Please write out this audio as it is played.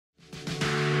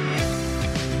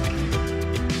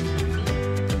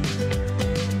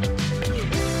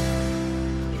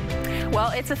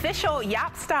Well, it's official.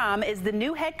 Jaap Stam is the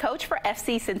new head coach for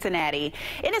FC Cincinnati.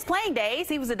 In his playing days,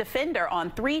 he was a defender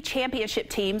on 3 championship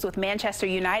teams with Manchester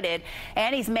United,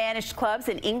 and he's managed clubs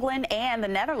in England and the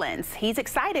Netherlands. He's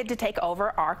excited to take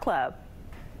over our club.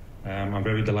 I'm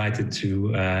very delighted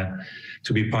to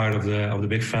be part of the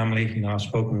big family. You know, I've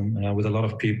spoken with a lot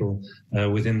of people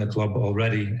within the club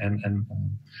already, and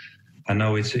I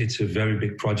know it's a very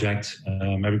big project.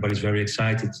 Everybody's very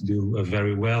excited to do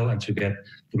very well and to get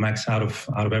the max out of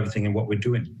everything and what we're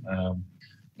doing.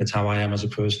 That's how I am as a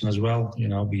person as well. You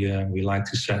know, we like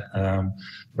to set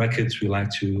records. We like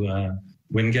to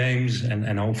win games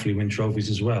and hopefully win trophies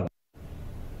as well.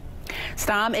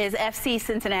 Stam is FC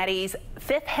Cincinnati's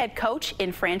 5th head coach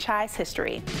in franchise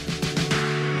history.